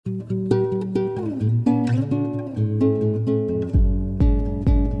Hi,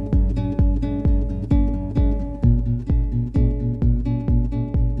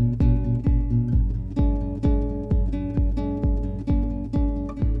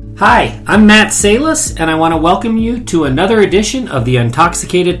 I'm Matt Salis, and I want to welcome you to another edition of the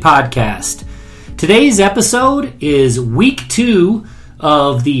Untoxicated Podcast. Today's episode is week 2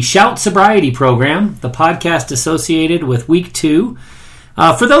 of the Shout Sobriety program, the podcast associated with week 2.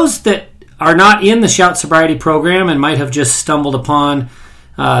 For those that are not in the Shout Sobriety program and might have just stumbled upon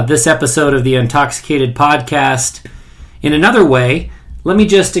this episode of the Untoxicated Podcast in another way, let me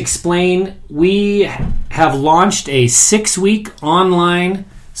just explain. We have launched a 6-week online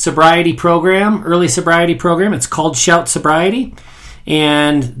sobriety program, early sobriety program. It's called Shout Sobriety.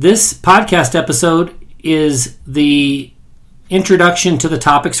 And this podcast episode is the introduction to the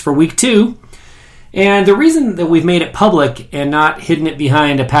topics for week 2. And the reason that we've made it public and not hidden it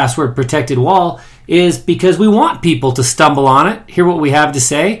behind a password protected wall is because we want people to stumble on it, hear what we have to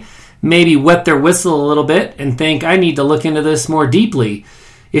say, maybe wet their whistle a little bit and think, I need to look into this more deeply.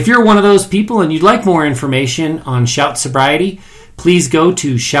 If you're one of those people and you'd like more information on Shout Sobriety, please go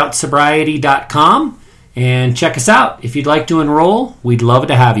to shoutsobriety.com and check us out. If you'd like to enroll, we'd love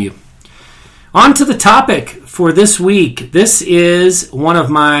to have you. On to the topic for this week. This is one of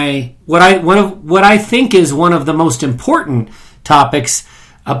my what I think is one of the most important topics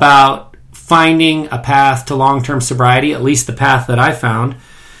about finding a path to long-term sobriety, at least the path that I found.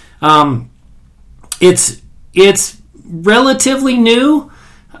 It's relatively new.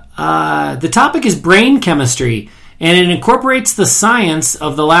 The topic is brain chemistry, and it incorporates the science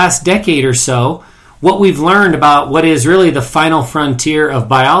of the last decade or so, what we've learned about what is really the final frontier of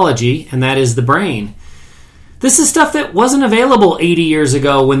biology, and that is the brain. This is stuff that wasn't available 80 years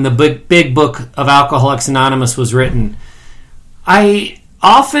ago when the big book of Alcoholics Anonymous was written. I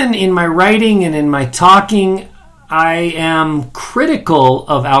often, in my writing and in my talking, I am critical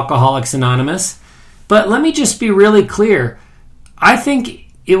of Alcoholics Anonymous, but let me just be really clear. I think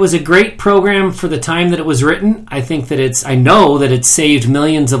it was a great program for the time that it was written. I know that it's saved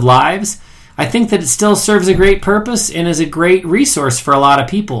millions of lives. I think that it still serves a great purpose and is a great resource for a lot of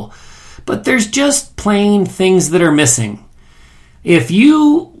people. But there's just plain things that are missing. If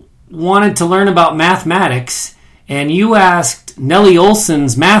you wanted to learn about mathematics and you asked Nellie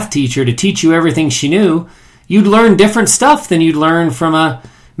Olson's math teacher to teach you everything she knew, you'd learn different stuff than you'd learn from a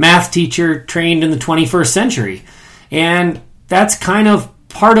math teacher trained in the 21st century. And that's kind of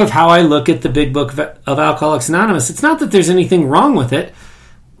part of how I look at the big book of Alcoholics Anonymous. It's not that there's anything wrong with it.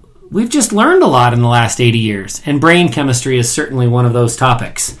 We've just learned a lot in the last 80 years, and brain chemistry is certainly one of those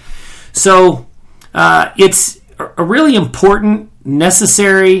topics. So it's a really important,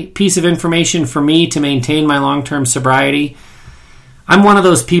 necessary piece of information for me to maintain my long-term sobriety. I'm one of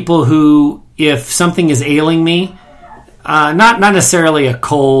those people who, if something is ailing me, not necessarily a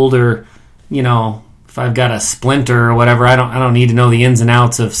cold or, if I've got a splinter or whatever, I don't need to know the ins and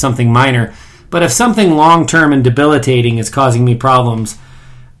outs of something minor. But if something long-term and debilitating is causing me problems,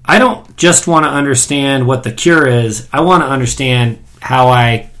 I don't just want to understand what the cure is. I want to understand how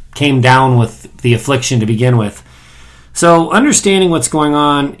I came down with the affliction to begin with. So understanding what's going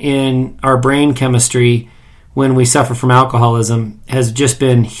on in our brain chemistry when we suffer from alcoholism has just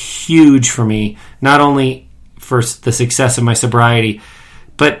been huge for me, not only for the success of my sobriety,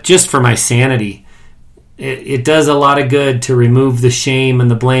 but just for my sanity. It does a lot of good to remove the shame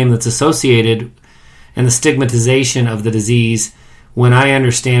and the blame that's associated and the stigmatization of the disease when I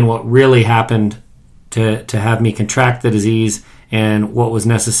understand what really happened to have me contract the disease and what was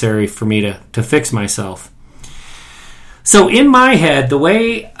necessary for me to fix myself. So in my head, the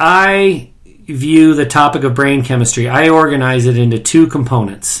way I view the topic of brain chemistry, I organize it into 2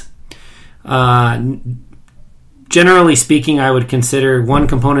 components. Generally speaking, I would consider one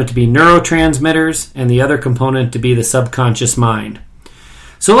component to be neurotransmitters and the other component to be the subconscious mind.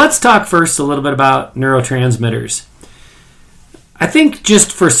 So let's talk first a little bit about neurotransmitters. I think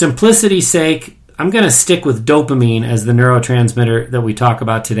just for simplicity's sake, I'm going to stick with dopamine as the neurotransmitter that we talk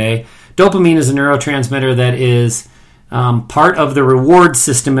about today. Dopamine is a neurotransmitter that is part of the reward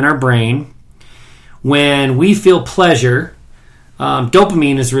system in our brain. When we feel pleasure,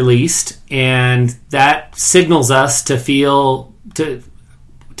 dopamine is released, and that signals us to feel the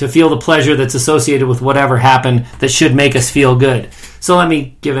pleasure that's associated with whatever happened that should make us feel good. So let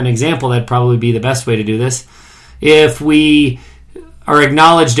me give an example. That'd probably be the best way to do this. If we are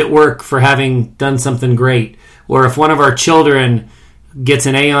acknowledged at work for having done something great, or if one of our children gets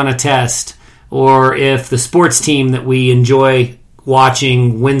an A on a test, or if the sports team that we enjoy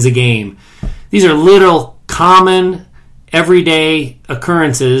watching wins a game. These are little common everyday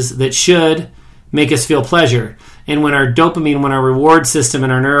occurrences that should make us feel pleasure. And when our dopamine, when our reward system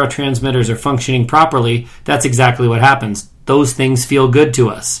and our neurotransmitters are functioning properly, that's exactly what happens. Those things feel good to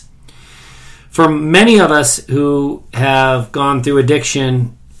us. For many of us who have gone through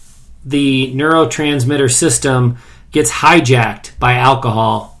addiction, the neurotransmitter system gets hijacked by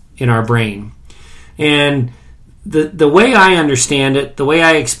alcohol in our brain. And the way I understand it, the way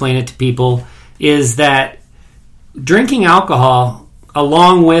I explain it to people, is that drinking alcohol,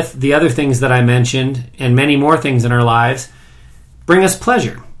 along with the other things that I mentioned and many more things in our lives, bring us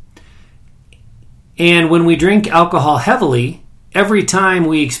pleasure. And when we drink alcohol heavily, every time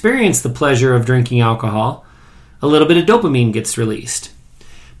we experience the pleasure of drinking alcohol, a little bit of dopamine gets released.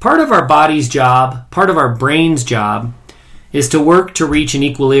 Part of our body's job, part of our brain's job, is to work to reach an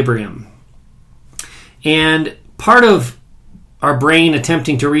equilibrium. And part of our brain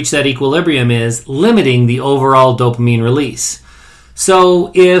attempting to reach that equilibrium is limiting the overall dopamine release.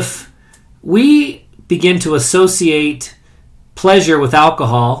 So if we begin to associate pleasure with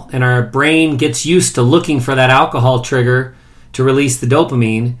alcohol and our brain gets used to looking for that alcohol trigger to release the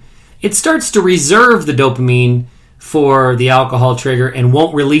dopamine, it starts to reserve the dopamine for the alcohol trigger and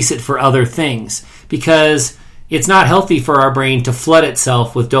won't release it for other things because it's not healthy for our brain to flood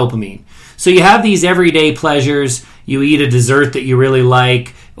itself with dopamine. So you have these everyday pleasures. You eat a dessert that you really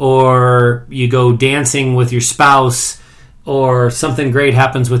like, or you go dancing with your spouse, or something great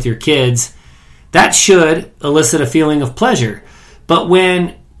happens with your kids. That should elicit a feeling of pleasure. But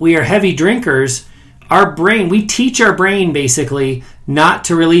when we are heavy drinkers, our brain, we teach our brain basically not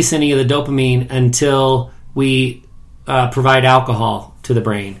to release any of the dopamine until we provide alcohol to the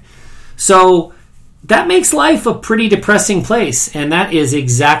brain. So that makes life a pretty depressing place, and that is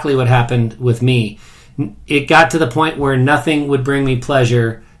exactly what happened with me. It got to the point where nothing would bring me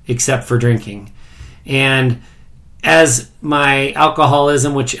pleasure except for drinking. And as my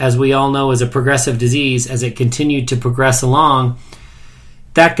alcoholism, which as we all know is a progressive disease, as it continued to progress along,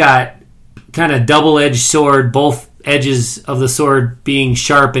 that got kind of double-edged sword, both edges of the sword being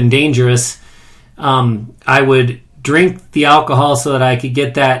sharp and dangerous. I would drink the alcohol so that I could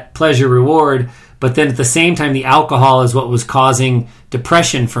get that pleasure reward, but then at the same time, the alcohol is what was causing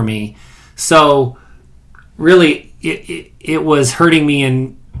depression for me. So really, it was hurting me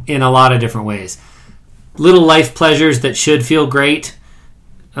in a lot of different ways. Little life pleasures that should feel great,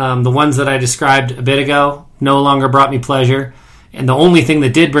 the ones that I described a bit ago, no longer brought me pleasure. And the only thing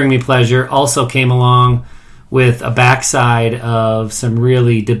that did bring me pleasure also came along with a backside of some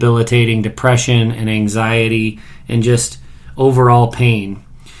really debilitating depression and anxiety and just overall pain.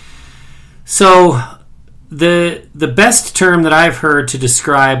 So the best term that I've heard to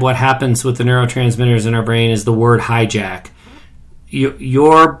describe what happens with the neurotransmitters in our brain is the word hijack.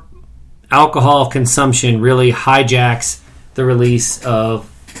 Your alcohol consumption really hijacks the release of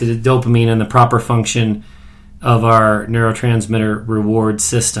the dopamine and the proper function of our neurotransmitter reward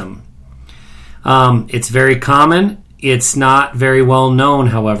system. It's very common. It's not very well known,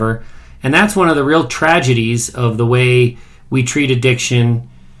 however, and that's one of the real tragedies of the way we treat addiction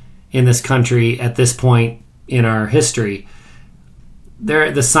in this country at this point in our history.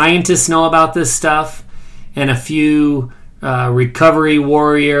 The scientists know about this stuff, and a few recovery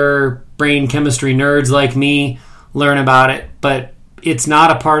warrior brain chemistry nerds like me learn about it, but it's not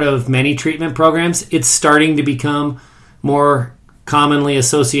a part of many treatment programs. It's starting to become more commonly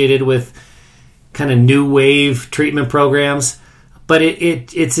associated with kind of new wave treatment programs, but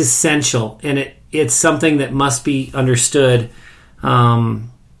it's essential, and it's something that must be understood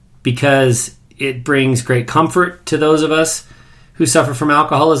because it brings great comfort to those of us who suffer from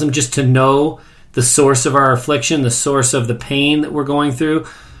alcoholism just to know the source of our affliction, the source of the pain that we're going through,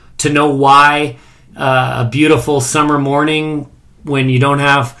 to know why a beautiful summer morning when you don't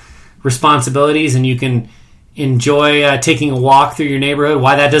have responsibilities and you can enjoy taking a walk through your neighborhood,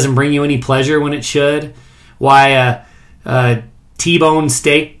 why that doesn't bring you any pleasure when it should, why a T-bone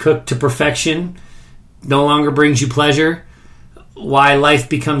steak cooked to perfection no longer brings you pleasure, why life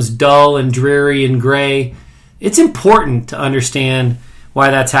becomes dull and dreary and gray. It's important to understand why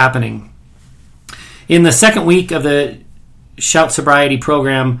that's happening. In the second week of the Shout Sobriety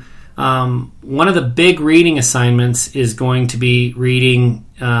program, one of the big reading assignments is going to be reading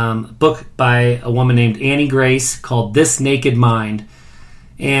a book by a woman named Annie Grace called This Naked Mind.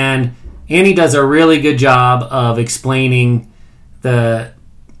 And Annie does a really good job of explaining the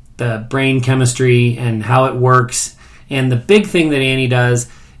brain chemistry and how it works. And the big thing that Annie does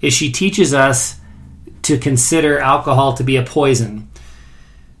is she teaches us to consider alcohol to be a poison.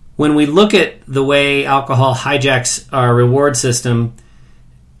 When we look at the way alcohol hijacks our reward system,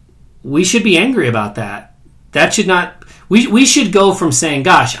 we should be angry about that. We should go from saying,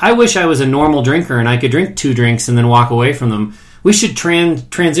 gosh, I wish I was a normal drinker and I could drink 2 drinks and then walk away from them. We should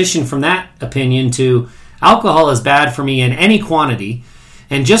transition from that opinion to alcohol is bad for me in any quantity.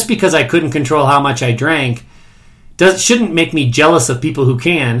 And just because I couldn't control how much I drank shouldn't make me jealous of people who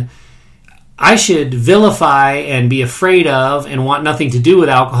can. I should vilify and be afraid of and want nothing to do with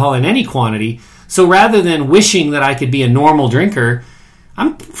alcohol in any quantity. So rather than wishing that I could be a normal drinker,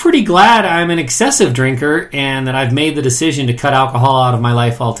 I'm pretty glad I'm an excessive drinker and that I've made the decision to cut alcohol out of my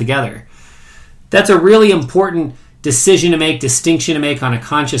life altogether. That's a really important decision to make, distinction to make on a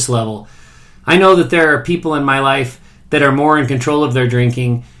conscious level. I know that there are people in my life that are more in control of their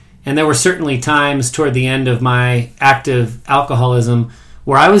drinking, and there were certainly times toward the end of my active alcoholism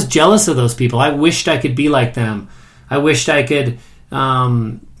where I was jealous of those people. I wished I could be like them. I wished I could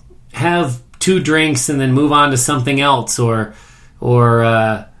have 2 drinks and then move on to something else, or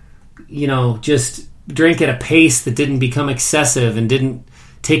just drink at a pace that didn't become excessive and didn't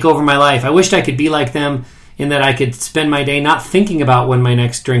take over my life. I wished I could be like them in that I could spend my day not thinking about when my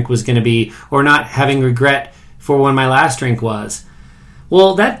next drink was going to be, or not having regret for when my last drink was.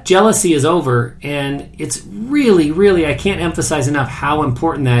 Well, that jealousy is over, and it's really, really, I can't emphasize enough how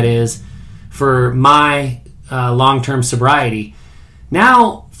important that is for my long-term sobriety.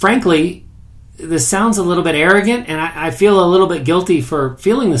 Now, frankly, this sounds a little bit arrogant, and I feel a little bit guilty for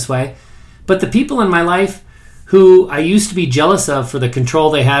feeling this way, but the people in my life who I used to be jealous of for the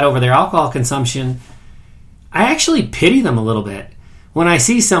control they had over their alcohol consumption, I actually pity them a little bit. When I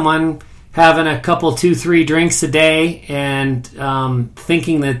see someone having a couple, 2, 3 drinks a day and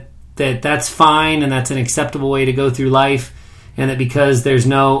thinking that that's fine and that's an acceptable way to go through life, and that because there's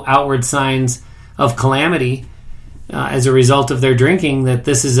no outward signs of calamity as a result of their drinking, that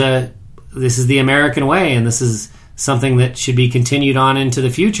this is the American way and this is something that should be continued on into the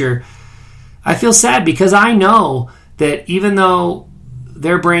future. I feel sad because I know that even though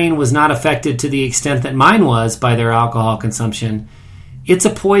their brain was not affected to the extent that mine was by their alcohol consumption, it's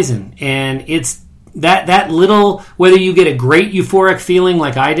a poison, and it's that little, whether you get a great euphoric feeling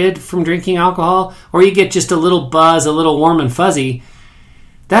like I did from drinking alcohol, or you get just a little buzz, a little warm and fuzzy,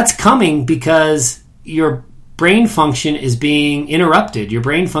 that's coming because your brain function is being interrupted. Your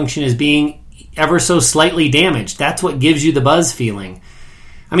brain function is being ever so slightly damaged. That's what gives you the buzz feeling.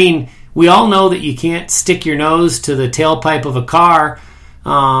 I mean, we all know that you can't stick your nose to the tailpipe of a car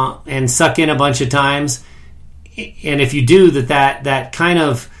and suck in a bunch of times. And if you do, that kind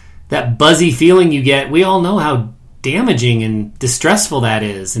of that buzzy feeling you get, we all know how damaging and distressful that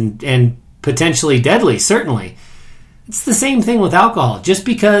is, and potentially deadly, certainly. It's the same thing with alcohol. Just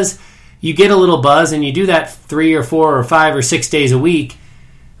because you get a little buzz and you do that 3 or 4 or 5 or 6 days a week,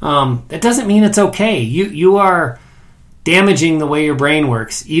 that doesn't mean it's okay. You are damaging the way your brain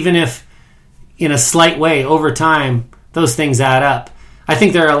works, even if in a slight way over time those things add up. I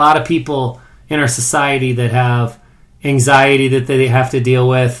think there are a lot of people in our society that have anxiety that they have to deal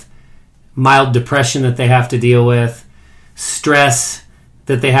with, mild depression that they have to deal with, stress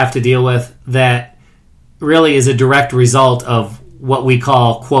that they have to deal with, that really is a direct result of what we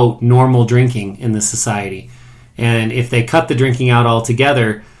call, quote, normal drinking in this society. And if they cut the drinking out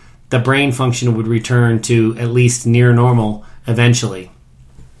altogether, the brain function would return to at least near normal eventually.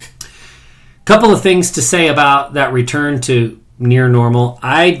 Couple of things to say about that return to near normal.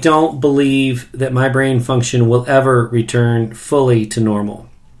 I don't believe that my brain function will ever return fully to normal.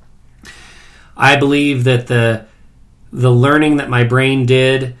 I believe that the learning that my brain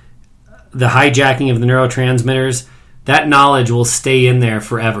did, the hijacking of the neurotransmitters, that knowledge will stay in there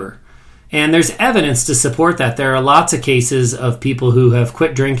forever. And there's evidence to support that. There are lots of cases of people who have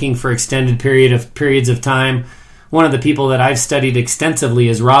quit drinking for extended periods of time. One of the people that I've studied extensively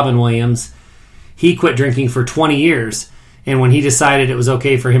is Robin Williams. He quit drinking for 20 years. And when he decided it was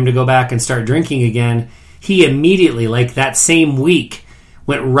okay for him to go back and start drinking again, he immediately, like that same week,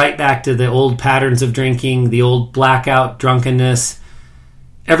 went right back to the old patterns of drinking, the old blackout drunkenness.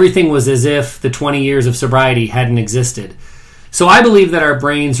 Everything was as if the 20 years of sobriety hadn't existed. So I believe that our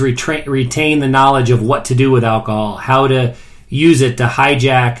brains retain the knowledge of what to do with alcohol, how to use it to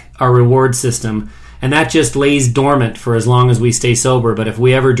hijack our reward system, and that just lays dormant for as long as we stay sober. But if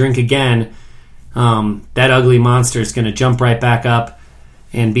we ever drink again, that ugly monster is going to jump right back up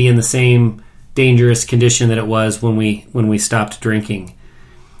and be in the same dangerous condition that it was when we stopped drinking.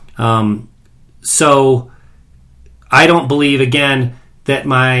 So I don't believe, again, that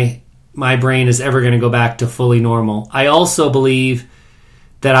my brain is ever going to go back to fully normal. I also believe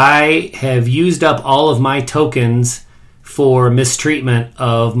that I have used up all of my tokens for mistreatment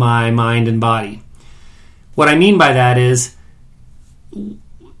of my mind and body. What I mean by that is,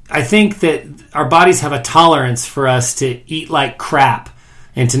 I think that our bodies have a tolerance for us to eat like crap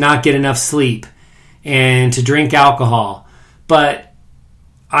and to not get enough sleep and to drink alcohol. But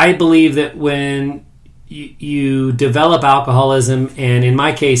I believe that when you develop alcoholism, and in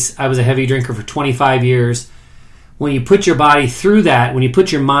my case, I was a heavy drinker for 25 years, when you put your body through that, when you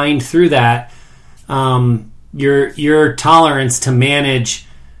put your mind through that, your tolerance to manage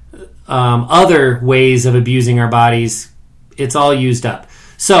other ways of abusing our bodies, it's all used up.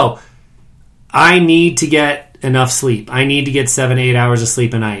 So I need to get enough sleep. I need to get 7-8 hours of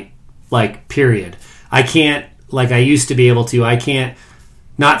sleep a night, like, period. I can't, like I used to be able to, I can't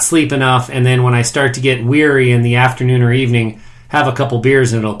not sleep enough, and then when I start to get weary in the afternoon or evening, have a couple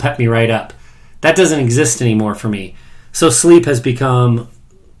beers and it'll pep me right up. That doesn't exist anymore for me. So sleep has become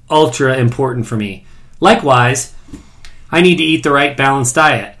ultra important for me. Likewise, I need to eat the right balanced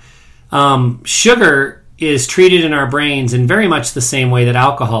diet. Sugar is treated in our brains in very much the same way that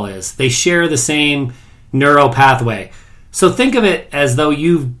alcohol is. They share the same neural pathway. So think of it as though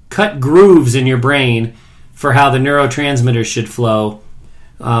you've cut grooves in your brain for how the neurotransmitters should flow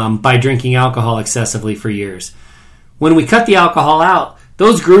by drinking alcohol excessively for years. When we cut the alcohol out,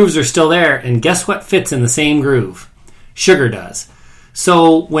 those grooves are still there, and guess what fits in the same groove? Sugar does.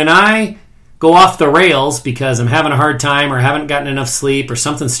 So when I go off the rails because I'm having a hard time or haven't gotten enough sleep or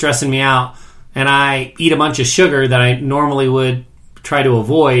something's stressing me out, and I eat a bunch of sugar that I normally would try to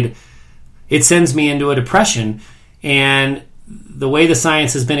avoid, it sends me into a depression. And the way the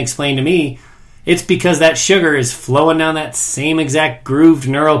science has been explained to me, it's because that sugar is flowing down that same exact grooved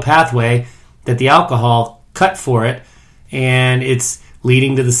neural pathway that the alcohol cut for it, and it's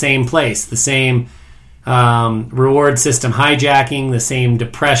leading to the same place, the same reward system hijacking, the same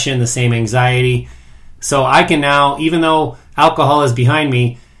depression, the same anxiety. So I can now, even though alcohol is behind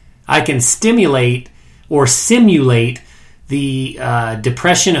me, I can stimulate or simulate the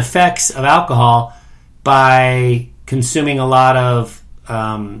depression effects of alcohol by consuming a lot of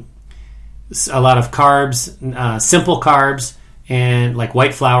carbs, simple carbs, and like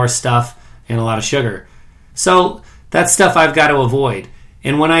white flour stuff, and a lot of sugar. So that's stuff I've got to avoid.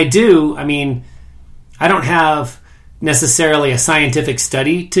 And when I do, I mean, I don't have necessarily a scientific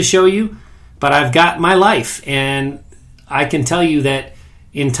study to show you, but I've got my life, and I can tell you that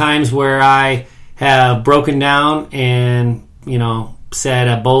in times where I have broken down and, said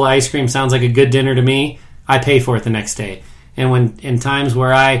a bowl of ice cream sounds like a good dinner to me, I pay for it the next day. And when in times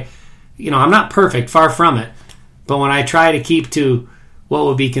where I'm not perfect, far from it, but when I try to keep to what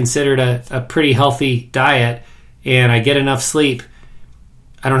would be considered a pretty healthy diet and I get enough sleep,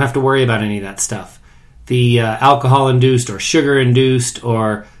 I don't have to worry about any of that stuff. The alcohol-induced or sugar-induced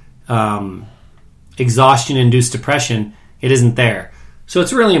or exhaustion-induced depression, it isn't there. So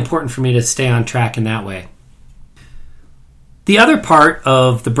it's really important for me to stay on track in that way. The other part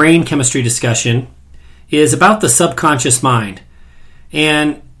of the brain chemistry discussion is about the subconscious mind.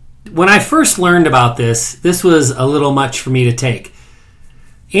 And when I first learned about this was a little much for me to take.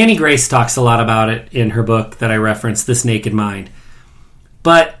 Annie Grace talks a lot about it in her book that I referenced, This Naked Mind.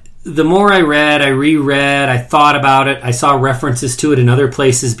 But the more I read, I reread, I thought about it, I saw references to it in other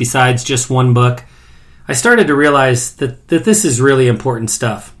places besides just one book, I started to realize that this is really important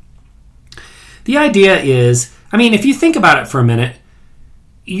stuff. The idea is, if you think about it for a minute,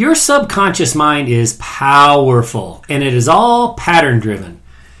 your subconscious mind is powerful, and it is all pattern-driven.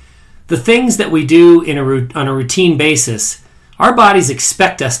 The things that we do on a routine basis, our bodies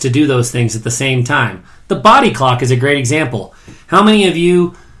expect us to do those things at the same time. The body clock is a great example. How many of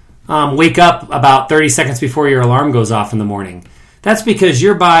you wake up about 30 seconds before your alarm goes off in the morning? That's because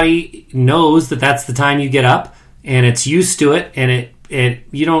your body knows that that's the time you get up, and it's used to it, and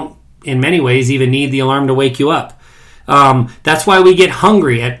you don't, in many ways, even need the alarm to wake you up. That's why we get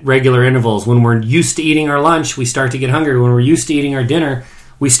hungry at regular intervals. When we're used to eating our lunch, we start to get hungry. When we're used to eating our dinner,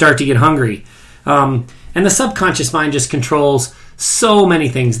 we start to get hungry. And the subconscious mind just controls so many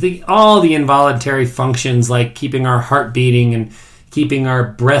things. All the involuntary functions, like keeping our heart beating and keeping our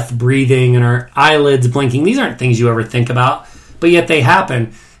breath breathing and our eyelids blinking. These aren't things you ever think about, but yet they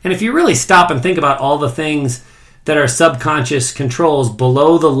happen. And if you really stop and think about all the things that our subconscious controls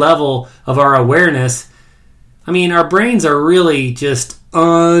below the level of our awareness, our brains are really just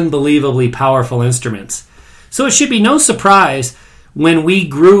unbelievably powerful instruments. So it should be no surprise when we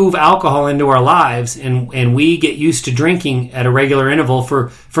groove alcohol into our lives and we get used to drinking at a regular interval.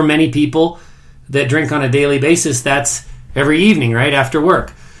 For many people that drink on a daily basis, that's every evening, right, after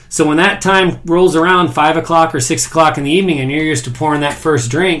work. So when that time rolls around, 5 o'clock or 6 o'clock in the evening, and you're used to pouring that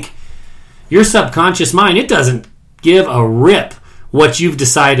first drink, your subconscious mind, it doesn't give a rip what you've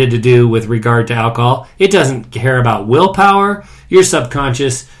decided to do with regard to alcohol. It doesn't care about willpower. Your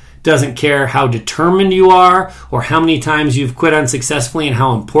subconscious doesn't care how determined you are or how many times you've quit unsuccessfully and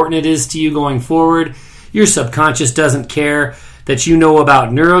how important it is to you going forward. Your subconscious doesn't care that you know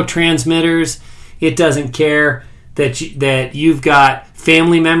about neurotransmitters. It doesn't care that you've got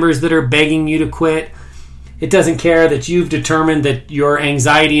family members that are begging you to quit. It doesn't care that you've determined that your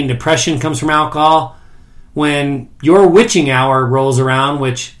anxiety and depression comes from alcohol. When your witching hour rolls around,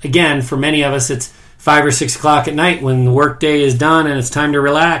 which, again, for many of us, it's 5 or 6 o'clock at night when the workday is done and it's time to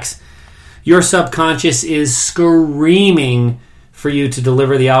relax, your subconscious is screaming for you to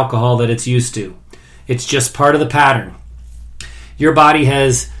deliver the alcohol that it's used to. It's just part of the pattern. Your body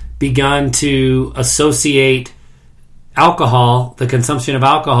has begun to associate alcohol, the consumption of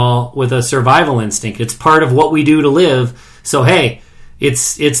alcohol, with a survival instinct. It's part of what we do to live. So, hey,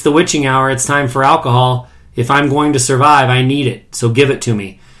 it's the witching hour. It's time for alcohol. If I'm going to survive, I need it. So give it to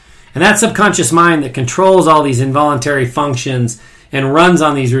me. And that subconscious mind that controls all these involuntary functions and runs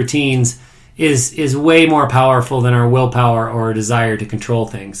on these routines is way more powerful than our willpower or our desire to control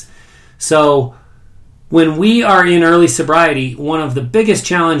things. So when we are in early sobriety, one of the biggest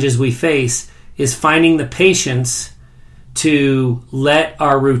challenges we face is finding the patience to let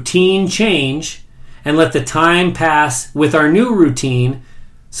our routine change and let the time pass with our new routine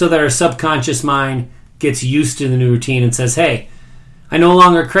so that our subconscious mind gets used to the new routine and says, hey, I no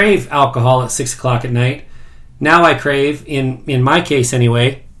longer crave alcohol at 6 o'clock at night. Now I crave, in my case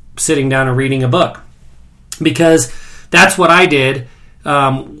anyway, sitting down and reading a book. Because that's what I did.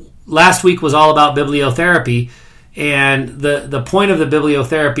 Last week was all about bibliotherapy. And the point of the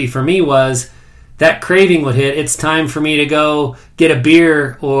bibliotherapy for me was that craving would hit. It's time for me to go get a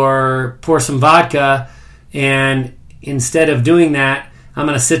beer or pour some vodka. And instead of doing that, I'm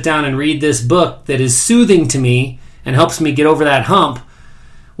going to sit down and read this book that is soothing to me and helps me get over that hump.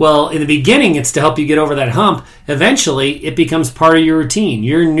 Well, in the beginning, it's to help you get over that hump. Eventually, it becomes part of your routine.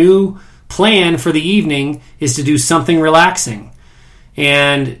 Your new plan for the evening is to do something relaxing.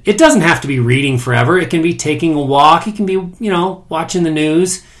 And it doesn't have to be reading forever. It can be taking a walk. It can be, watching the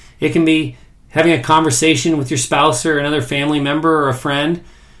news. It can be having a conversation with your spouse or another family member or a friend.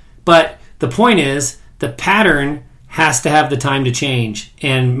 But the point is, the pattern has to have the time to change.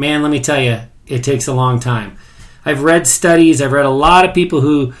 And man, let me tell you, it takes a long time. I've read studies, I've read a lot of people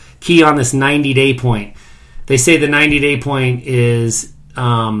who key on this 90-day point. They say the 90-day point is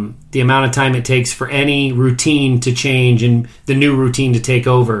the amount of time it takes for any routine to change and the new routine to take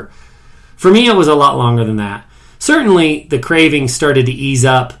over. For me, it was a lot longer than that. Certainly, the cravings started to ease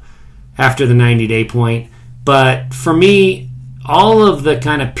up after the 90-day point. But for me, all of the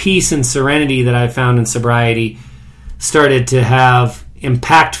kind of peace and serenity that I found in sobriety started to have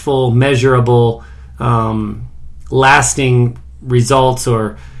impactful, measurable, lasting results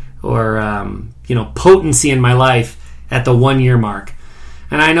or potency in my life at the 1 year mark.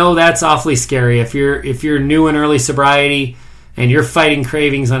 And I know that's awfully scary. If you're new in early sobriety and you're fighting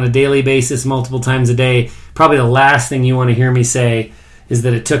cravings on a daily basis multiple times a day, probably the last thing you want to hear me say is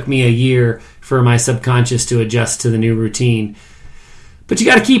that it took me a year for my subconscious to adjust to the new routine. But you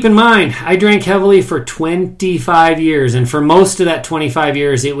got to keep in mind, I drank heavily for 25 years, and for most of that 25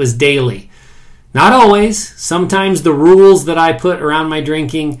 years, it was daily. Not always. Sometimes the rules that I put around my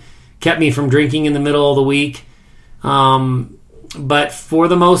drinking kept me from drinking in the middle of the week. But for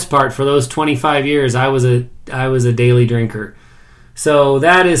the most part, for those 25 years, I was a daily drinker. So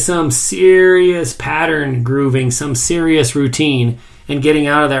that is some serious pattern grooving, some serious routine, and getting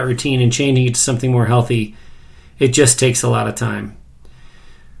out of that routine and changing it to something more healthy. It just takes a lot of time.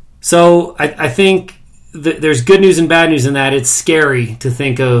 So I think there's good news and bad news in that. It's scary to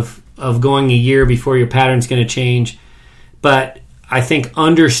think of going a year before your pattern's going to change. But I think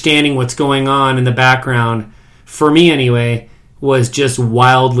understanding what's going on in the background, for me anyway, was just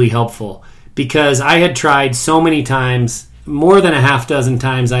wildly helpful. Because I had tried so many times, more than a half dozen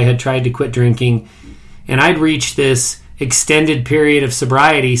times I had tried to quit drinking. And I'd reached this extended period of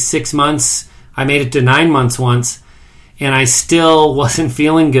sobriety, 6 months. I made it to 9 months once. And I still wasn't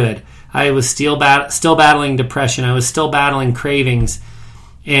feeling good. I was still battling depression. I was still battling cravings.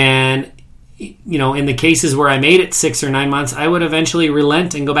 And, in the cases where I made it 6 or 9 months, I would eventually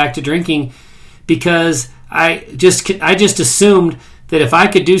relent and go back to drinking because I just assumed that if I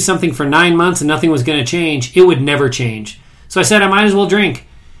could do something for 9 months and nothing was going to change, it would never change. So I said I might as well drink.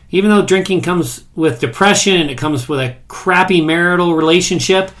 Even though drinking comes with depression and it comes with a crappy marital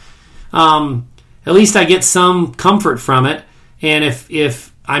relationship, at least I get some comfort from it. And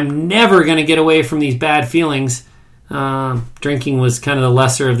if I'm never going to get away from these bad feelings, drinking was kind of the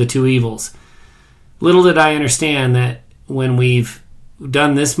lesser of the two evils. Little did I understand that when we've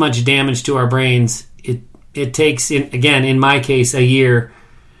done this much damage to our brains, it takes, in my case, a year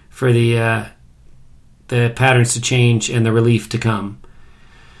the patterns to change and the relief to come.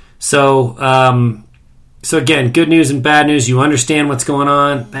 So again, good news and bad news. You understand what's going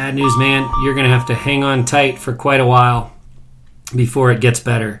on. Bad news, man, you're going to have to hang on tight for quite a while before it gets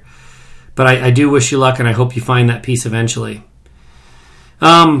better. But I do wish you luck, and I hope you find that peace eventually.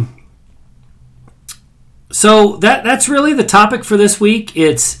 So that's really the topic for this week.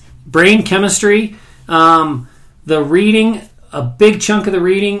 It's brain chemistry. The reading, a big chunk of the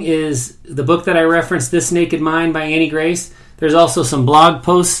reading is the book that I referenced, This Naked Mind by Annie Grace. There's also some blog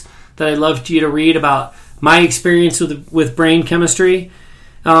posts that I'd love you to read about my experience with brain chemistry.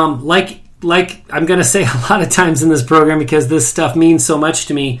 Like I'm going to say a lot of times in this program, because this stuff means so much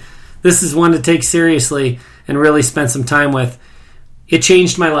to me, this is one to take seriously and really spend some time with. It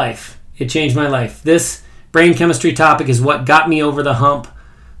changed my life. This brain chemistry topic is what got me over the hump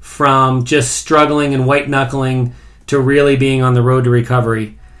from just struggling and white-knuckling to really being on the road to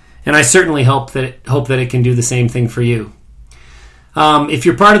recovery. And I certainly hope that it can do the same thing for you. If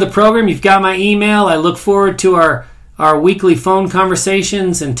you're part of the program, you've got my email. I look forward to our weekly phone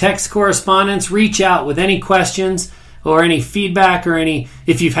conversations and text correspondence. Reach out with any questions or any feedback, or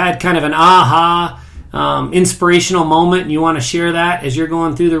if you've had kind of an inspirational moment and you want to share that as you're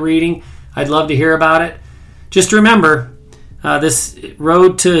going through the reading, I'd love to hear about it. Just remember, this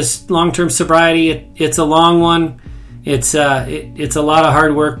road to long-term sobriety, it's a long one. It's a lot of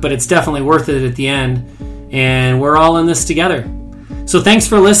hard work, but it's definitely worth it at the end. And we're all in this together. So thanks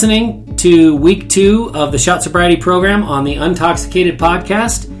for listening to week 2 of the Shot Sobriety program on the Untoxicated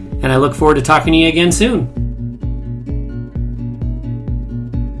podcast. And I look forward to talking to you again soon.